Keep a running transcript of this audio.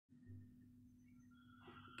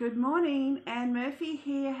Good morning, Anne Murphy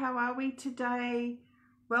here. How are we today?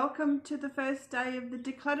 Welcome to the first day of the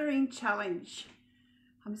decluttering challenge.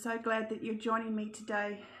 I'm so glad that you're joining me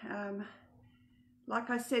today. Like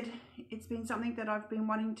I said, it's been something that I've been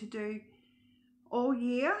wanting to do all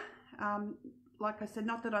year. Like I said,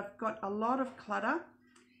 not that I've got a lot of clutter.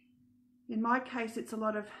 In my case, it's a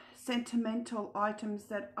lot of sentimental items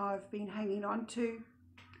that I've been hanging on to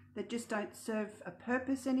that just don't serve a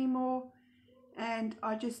purpose anymore. And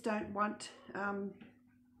I just don't want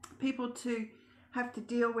people to have to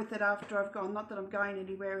deal with it after I've gone. Not that I'm going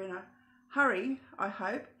anywhere in a hurry, I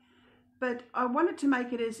hope. But I wanted to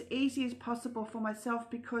make it as easy as possible for myself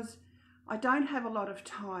because I don't have a lot of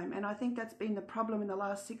time. And I think that's been the problem in the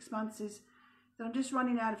last 6 months, is that I'm just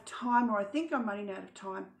running out of time, or I think I'm running out of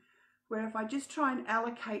time, where if I just try and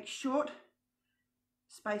allocate short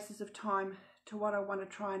spaces of time to what I want to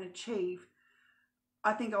try and achieve,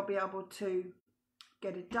 I think I'll be able to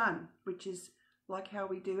get it done, which is like how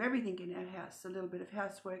we do everything in our house. A little bit of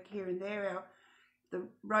housework here and there, the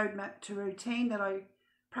roadmap to routine that I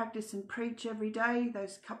practice and preach every day,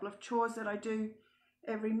 those couple of chores that I do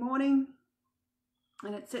every morning,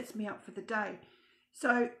 and it sets me up for the day.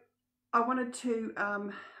 So I wanted to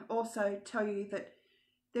also tell you that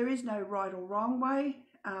there is no right or wrong way.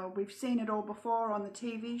 We've seen it all before on the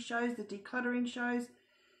TV shows, the decluttering shows,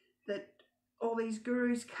 that all these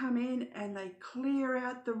gurus come in and they clear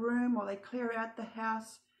out the room or they clear out the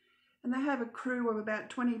house, and they have a crew of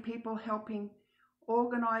about 20 people helping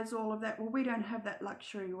organize all of that. Well, we don't have that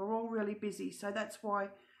luxury. We're all really busy. So that's why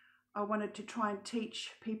I wanted to try and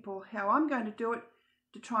teach people how I'm going to do it,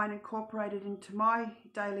 to try and incorporate it into my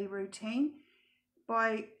daily routine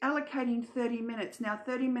by allocating 30 minutes. Now,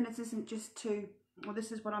 30 minutes isn't just to, well,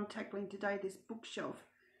 this is what I'm tackling today, this bookshelf.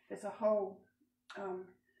 There's a whole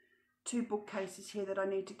 2 bookcases here that I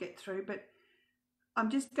need to get through, but I'm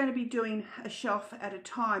just going to be doing a shelf at a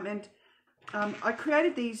time. And I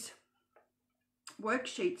created these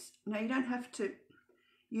worksheets. Now, you don't have to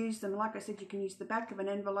use them. Like I said, you can use the back of an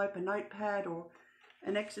envelope, a notepad, or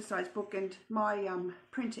an exercise book. And my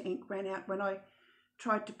printer ink ran out when I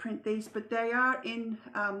tried to print these, but they are in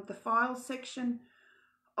the files section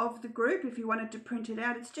of the group if you wanted to print it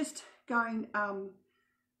out. It's just going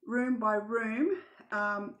room by room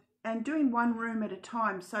and doing one room at a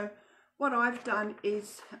time. So what I've done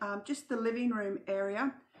is just the living room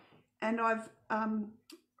area, and I've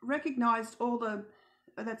recognized all the,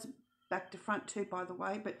 that's back to front too, by the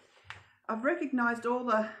way, but I've recognized all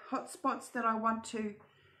the hot spots that I want to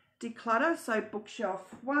declutter. So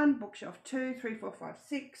bookshelf 1, bookshelf 2, 3, 4, 5,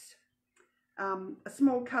 6, a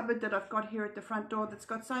small cupboard that I've got here at the front door that's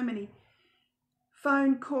got so many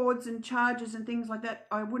phone cords and chargers and things like that,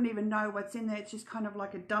 I wouldn't even know what's in there. It's just kind of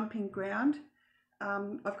like a dumping ground.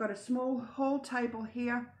 I've got a small hall table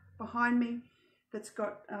here behind me that's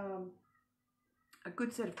got a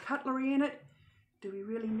good set of cutlery in it. Do we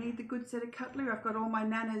really need the good set of cutlery? I've got all my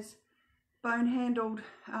Nana's bone-handled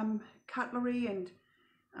cutlery and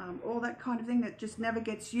all that kind of thing that just never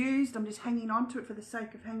gets used. I'm just hanging on to it for the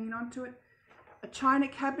sake of hanging on to it. A china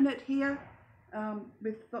cabinet here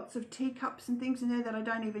with lots of teacups and things in there that I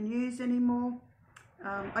don't even use anymore.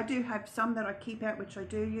 I do have some that I keep out, which I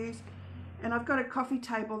do use. And I've got a coffee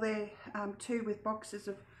table there too, with boxes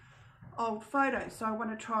of old photos. So I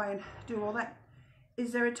want to try and do all that.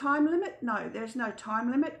 Is there a time limit? No, there's no time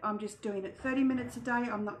limit. I'm just doing it 30 minutes a day.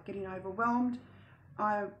 I'm not getting overwhelmed.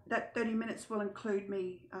 That 30 minutes will include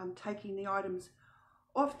me taking the items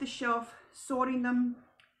off the shelf, sorting them,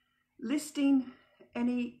 listing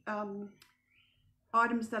any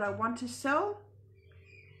items that I want to sell,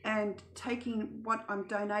 and taking what I'm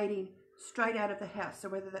donating straight out of the house. So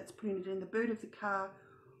whether that's putting it in the boot of the car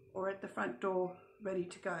or at the front door ready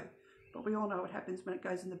to go. But we all know what happens when it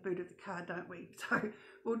goes in the boot of the car, don't we? So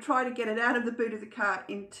we'll try to get it out of the boot of the car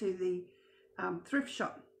into the thrift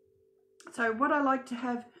shop. So what I like to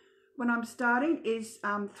have when I'm starting is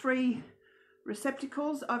 3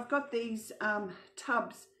 receptacles. I've got these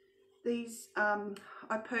tubs. These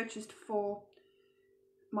I purchased for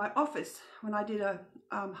my office. When I did a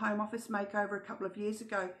home office makeover a couple of years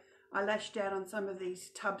ago, I lashed out on some of these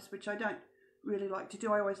tubs, which I don't really like to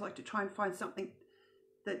do. I always like to try and find something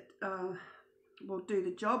that will do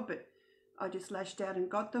the job, but I just lashed out and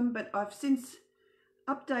got them. But I've since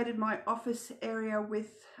updated my office area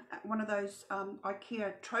with one of those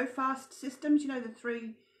IKEA Trofast systems, you know, the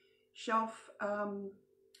 3 shelf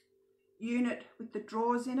unit with the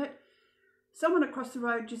drawers in it. Someone across the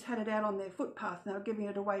road just had it out on their footpath and they were giving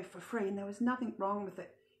it away for free, and there was nothing wrong with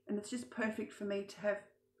it. And it's just perfect for me to have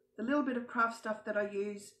the little bit of craft stuff that I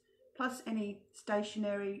use plus any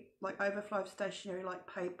stationery, like overflow of stationery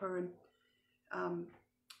like paper and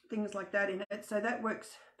things like that in it. So that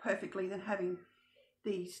works perfectly than having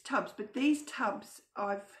these tubs. But these tubs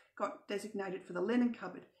I've got designated for the linen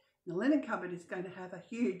cupboard. The linen cupboard is going to have a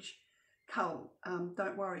huge cull,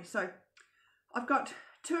 don't worry. So I've got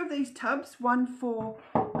 2 of these tubs, one for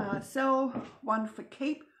sell, one for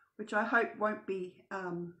keep, which I hope won't be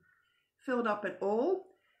filled up at all.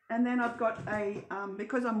 And then I've got a,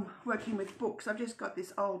 because I'm working with books, I've just got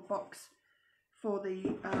this old box for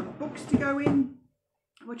the books to go in,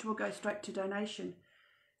 which will go straight to donation.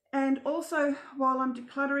 And also, while I'm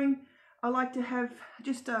decluttering, I like to have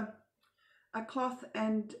just a cloth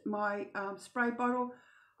and my spray bottle.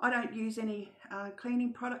 I don't use any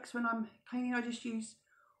cleaning products when I'm cleaning. I just use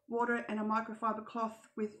water and a microfiber cloth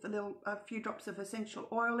with a few drops of essential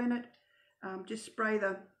oil in it. Just spray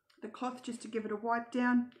the cloth just to give it a wipe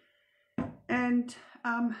down, and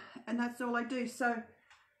that's all I do. So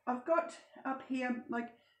I've got up here, like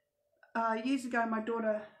years ago my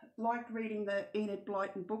daughter liked reading the Enid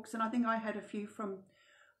Blyton books, and I think I had a few from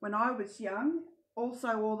when I was young.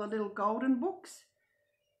 Also all the little golden books.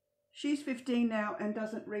 She's 15 now and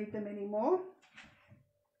doesn't read them anymore.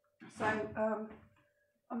 So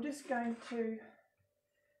I'm just going to,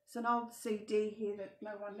 it's an old CD here that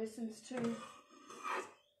no one listens to.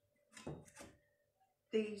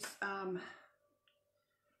 These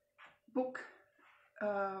book,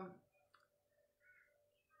 I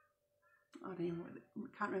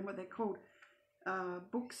can't remember what they're called,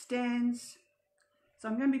 book stands. So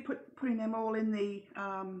I'm going to be putting them all in the,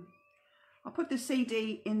 I'll put the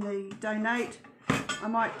CD in the donate. I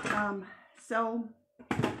might sell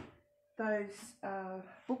those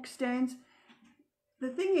book stands. The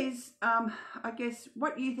thing is, I guess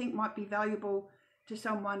what you think might be valuable to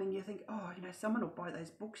someone, and you think, oh, you know, someone will buy those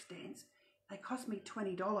book stands. They cost me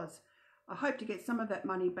 $20. I hope to get some of that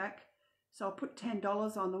money back. So I'll put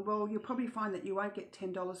 $10 on them. Well, you'll probably find that you won't get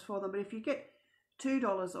 $10 for them, but if you get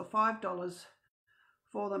 $2 or $5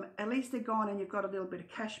 for them, at least they're gone and you've got a little bit of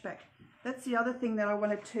cash back. That's the other thing that I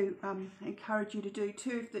wanted to encourage you to do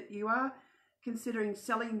too, if you are considering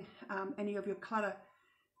selling any of your clutter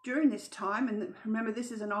during this time. And remember,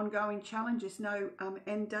 this is an ongoing challenge. There's no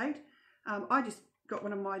end date. I just got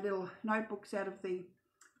one of my little notebooks out of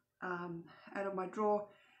my drawer,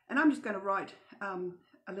 and I'm just going to write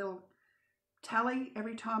a little tally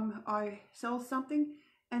every time I sell something,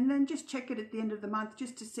 and then just check it at the end of the month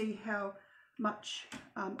just to see how much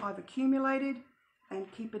I've accumulated,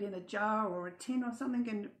 and keep it in a jar or a tin or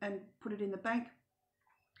something, and put it in the bank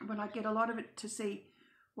when I get a lot of it, to see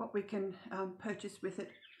what we can purchase with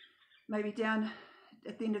it, maybe down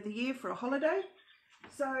at the end of the year for a holiday.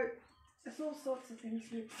 So there's all sorts of things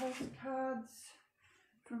here, postcards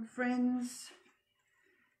from friends,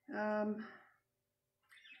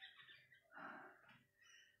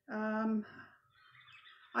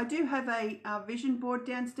 I do have a vision board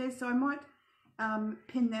downstairs, so I might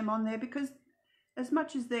pin them on there, because as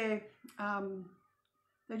much as they're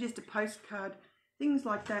just a postcard, things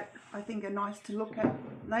like that I think are nice to look at.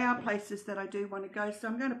 They are places that I do want to go, so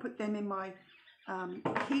I'm going to put them in my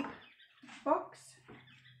keep box.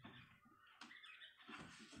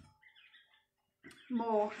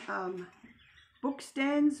 More book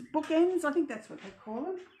stands, bookends, I think that's what they call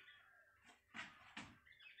them.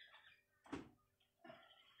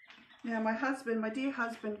 Now my dear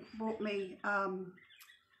husband bought me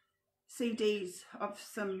CDs of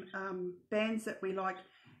some bands that we like,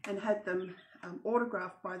 and had them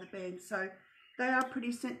autographed by the band. So they are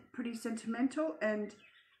pretty sentimental, and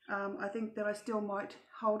I think that I still might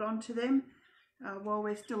hold on to them while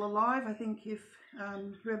we're still alive. I think if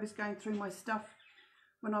whoever's going through my stuff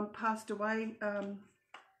when I'm passed away,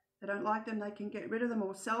 they don't like them, they can get rid of them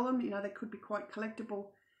or sell them. You know, they could be quite collectible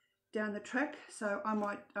down the track. So I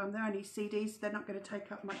might, they're only CDs, they're not going to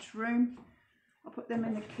take up much room. I'll put them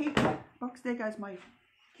in the keep box. There goes my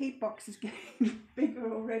keep box, is getting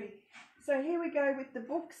bigger already. So here we go with the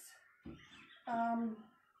books.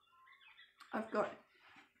 I've got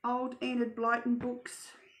old Enid Blyton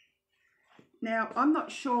books. Now, I'm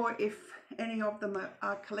not sure if any of them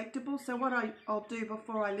are collectible, so what I'll do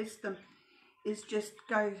before I list them is just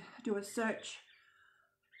go do a search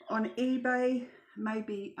on eBay,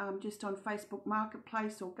 maybe just on Facebook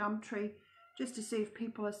Marketplace or Gumtree, just to see if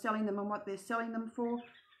people are selling them and what they're selling them for.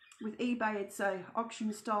 With eBay, it's a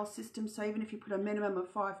auction style system, so even if you put a minimum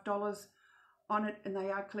of $5 on it and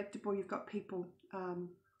they are collectible, you've got people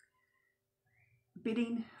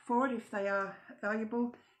bidding for it if they are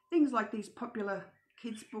valuable. Things like these popular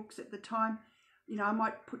kids books at the time, you know, I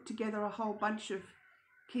might put together a whole bunch of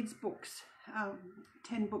kids books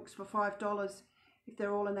 10 books for $5 if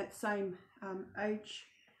they're all in that same age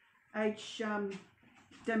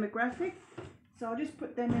demographic. So I'll just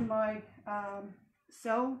put them in my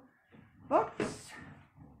sell box.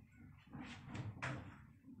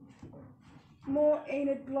 More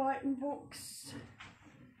Enid Blyton books.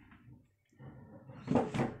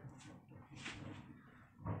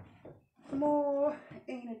 More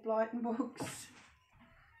Enid Blyton books.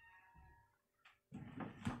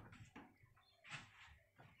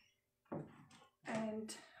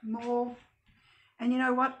 And more. And you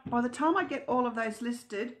know what? By the time I get all of those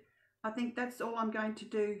listed, I think that's all I'm going to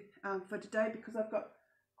do for today, because I've got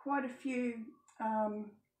quite a few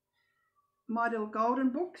My Little Golden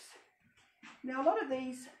books. Now, a lot of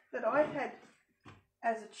these that I had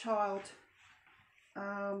as a child,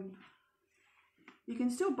 you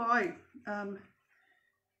can still buy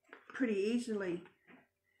pretty easily.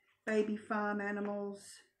 Baby farm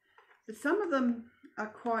animals, but some of them are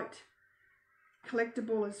quite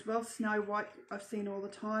collectible as well. Snow White I've seen all the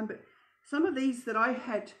time, but some of these that I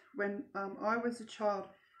had when I was a child,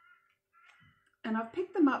 and I've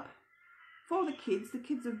picked them up for the kids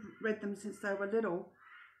have read them since they were little,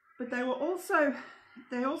 but they also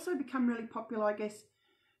become really popular, I guess,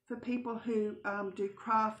 for people who do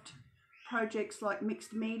craft projects like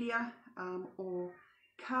mixed media or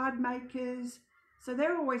card makers. So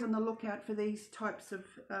they're always on the lookout for these types of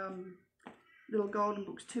little golden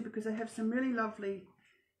books too, because they have some really lovely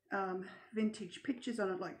vintage pictures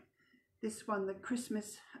on it, like this one, the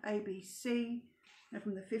Christmas ABC,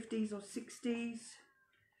 from the 50s or 60s.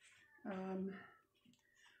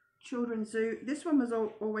 Children's Zoo. This one was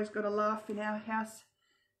always got a laugh in our house.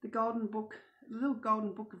 The golden book, the little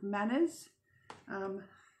golden book of manners.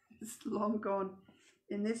 It's long gone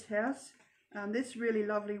in this house. This really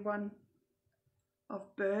lovely one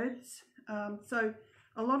of birds. So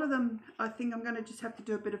a lot of them, I think I'm going to just have to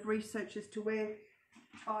do a bit of research as to where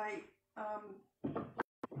I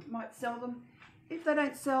might sell them. If they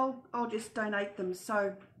don't sell, I'll just donate them.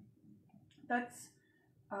 So that's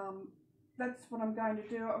what I'm going to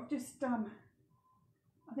do. I've just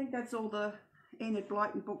I think that's all the Enid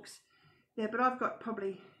Blyton books there, but I've got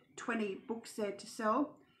probably 20 books there to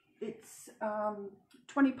sell. It's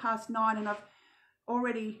 20 past 9 and I've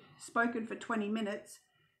already spoken for 20 minutes,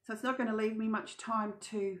 so it's not going to leave me much time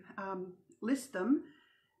to list them,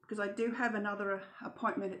 because I do have another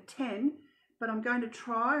appointment at 10, but I'm going to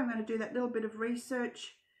do that little bit of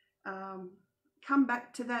research, come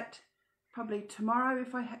back to that probably tomorrow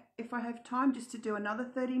if I have time, just to do another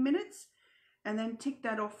 30 minutes and then tick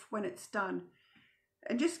that off when it's done.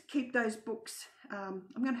 And just keep those books. I'm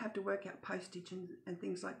going to have to work out postage and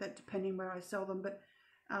things like that depending where I sell them, but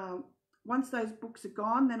once those books are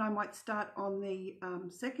gone, then I might start on the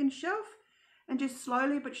second shelf and just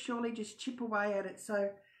slowly but surely just chip away at it. So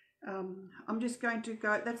I'm just going to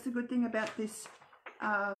go, that's the good thing about this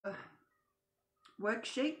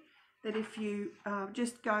worksheet, that if you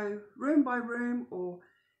just go room by room, or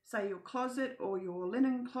say your closet or your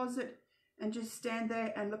linen closet, and just stand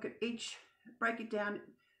there and look at each, break it down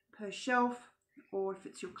per shelf, or if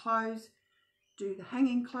it's your clothes, do the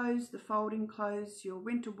hanging clothes, the folding clothes, your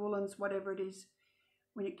winter woolens, whatever it is.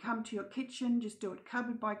 When you come to your kitchen, just do it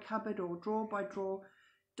cupboard by cupboard or drawer by drawer.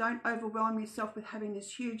 Don't overwhelm yourself with having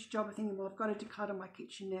this huge job of thinking, well, I've got to declutter my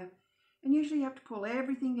kitchen now. And usually you have to pull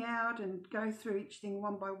everything out and go through each thing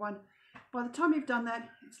one by one. By the time you've done that,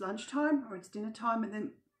 it's lunchtime or it's dinner time, and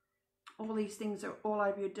then all these things are all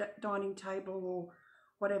over your dining table or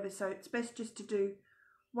whatever. So it's best just to do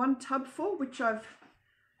one tub full, which I've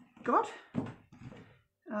got.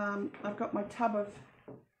 I've got my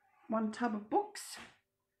one tub of books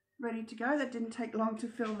ready to go. That didn't take long to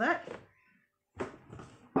fill that.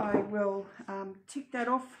 I will tick that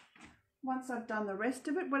off once I've done the rest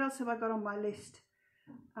of it. What else have I got on my list?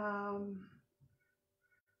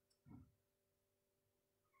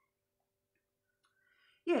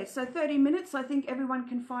 Yeah, so 30 minutes. I think everyone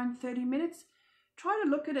can find 30 minutes. Try to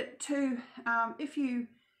look at it too. If you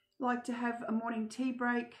like to have a morning tea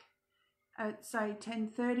break at say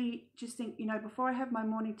 10:30, just think, you know, before I have my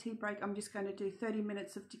morning tea break, I'm just going to do 30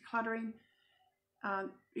 minutes of decluttering.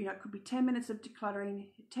 You know, it could be 10 minutes of decluttering,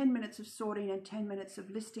 10 minutes of sorting, and 10 minutes of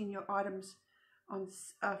listing your items on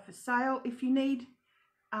for sale. If you need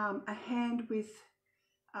a hand with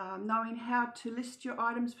knowing how to list your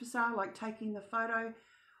items for sale, like taking the photo,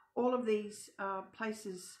 all of these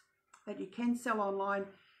places that you can sell online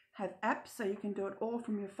have apps, so you can do it all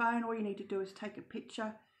from your phone. All you need to do is take a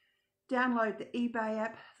picture, download the eBay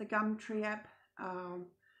app, the Gumtree app,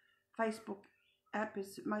 Facebook app,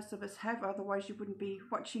 as most of us have, otherwise you wouldn't be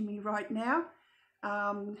watching me right now.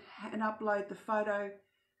 and upload the photo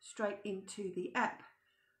straight into the app.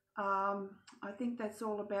 I think that's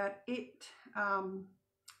all about it.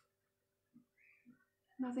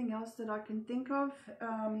 Nothing else that I can think of.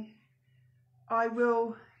 I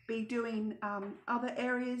will be doing other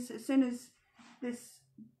areas as soon as this,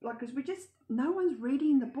 like, because no one's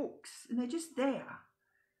reading the books and they're just there.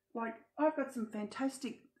 Like, I've got some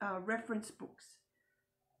fantastic reference books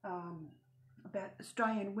about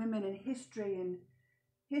Australian women and history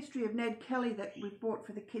of Ned Kelly that we've bought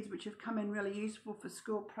for the kids, which have come in really useful for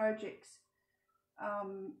school projects.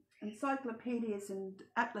 Encyclopedias and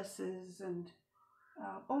atlases and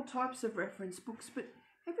all types of reference books, but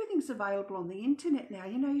everything's available on the internet now.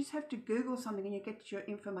 You know, you just have to Google something and you get your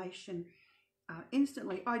information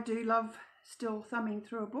instantly. I do love still thumbing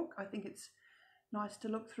through a book. I think it's nice to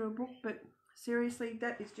look through a book, but seriously,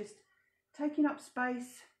 that is just taking up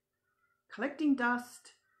space, collecting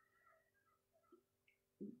dust.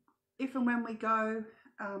 If and when we go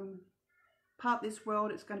part this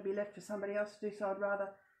world, it's going to be left for somebody else to do, so I'd rather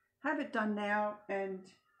have it done now and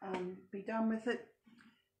be done with it.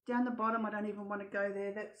 Down the bottom, I don't even want to go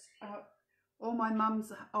there. That's all my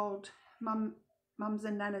mum's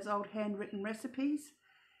and nana's old handwritten recipes.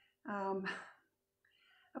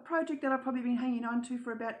 A project that I've probably been hanging on to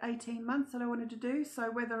for about 18 months that I wanted to do. So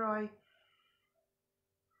whether I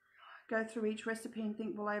go through each recipe and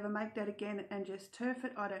think, will I ever make that again and just turf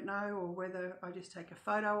it, I don't know, or whether I just take a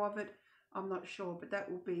photo of it, I'm not sure, but that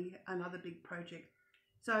will be another big project.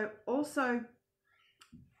 So also,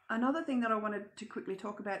 another thing that I wanted to quickly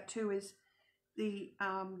talk about too is the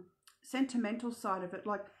sentimental side of it.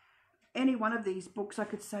 Like, any one of these books, I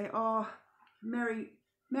could say, oh, Mary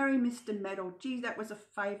Mr. Metal, gee, that was a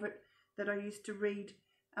favourite that I used to read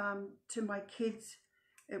to my kids.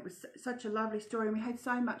 It was such a lovely story and we had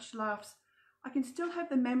so much laughs. I can still have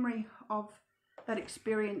the memory of that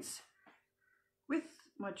experience with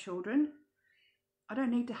my children. I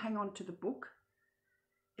don't need to hang on to the book.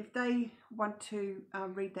 If they want to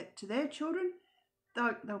read that to their children,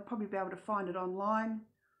 they'll probably be able to find it online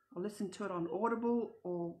or listen to it on Audible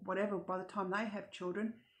or whatever by the time they have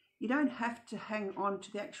children. You don't have to hang on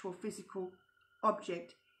to the actual physical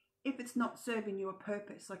object if it's not serving you a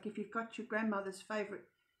purpose. Like, if you've got your grandmother's favourite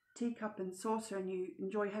teacup and saucer and you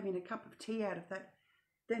enjoy having a cup of tea out of that,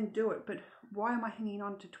 then do it. But why am I hanging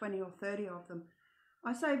on to 20 or 30 of them?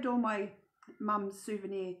 I saved all my mum's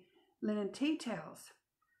souvenir linen tea towels.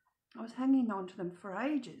 I was hanging on to them for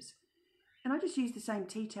ages. And I just use the same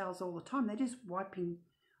tea towels all the time. They're just wiping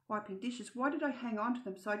dishes. Why did I hang on to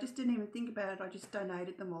them? So I just didn't even think about it. I just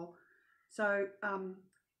donated them all. So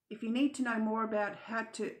if you need to know more about how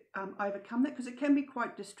to overcome that, because it can be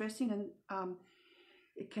quite distressing and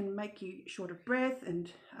it can make you short of breath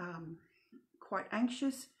and quite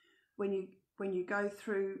anxious when you go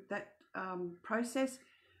through that process.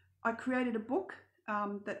 I created a book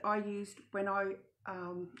that I used when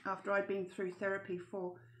after I'd been through therapy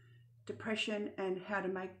for depression and how to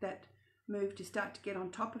make that move to start to get on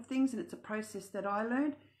top of things, and it's a process that I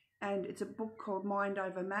learned, and it's a book called Mind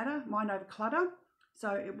Over Matter, Mind Over Clutter.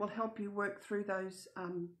 So it will help you work through those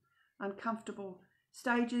uncomfortable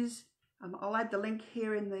stages. I'll add the link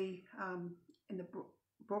here in the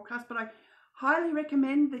broadcast, but I highly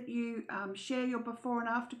recommend that you share your before and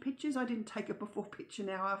after pictures. I didn't take a before picture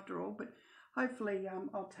now after all, but hopefully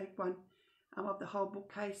I'll take one of the whole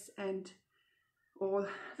bookcase or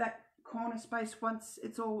that corner space once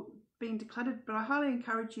it's all been decluttered. But I highly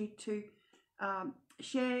encourage you to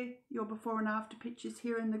share your before and after pictures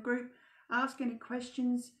here in the group. Ask any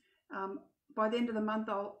questions. By the end of the month,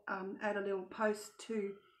 I'll add a little post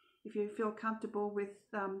too. If you feel comfortable with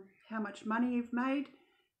how much money you've made,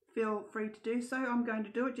 feel free to do so. I'm going to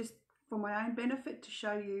do it just for my own benefit to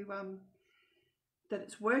show you that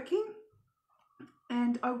it's working.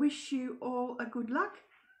 And I wish you all a good luck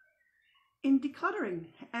in decluttering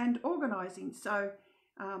and organising. So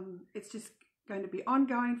it's just going to be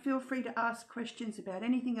ongoing. Feel free to ask questions about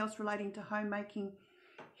anything else relating to homemaking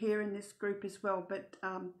here in this group as well. But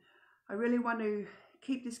I really want to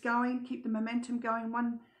keep this going, keep the momentum going.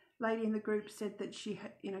 One lady in the group said that she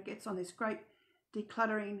gets on this great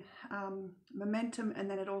decluttering momentum and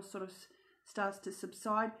then it all sort of starts to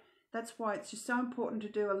subside. That's why it's just so important to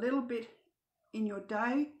do a little bit in your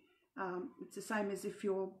day. It's the same as if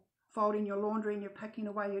you're folding your laundry and you're packing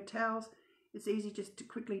away your towels. It's easy just to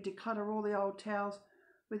quickly declutter all the old towels,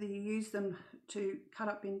 whether you use them to cut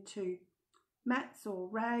up into mats or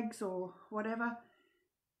rags or whatever.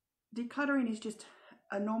 Decluttering is just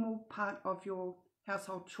a normal part of your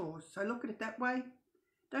household chores. So look at it that way.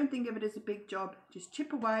 Don't think of it as a big job. Just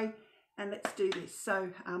chip away and let's do this. So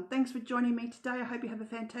thanks for joining me today. I hope you have a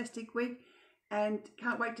fantastic week, and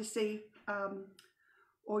can't wait to see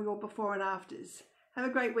all your before and afters. Have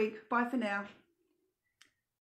a great week. Bye for now.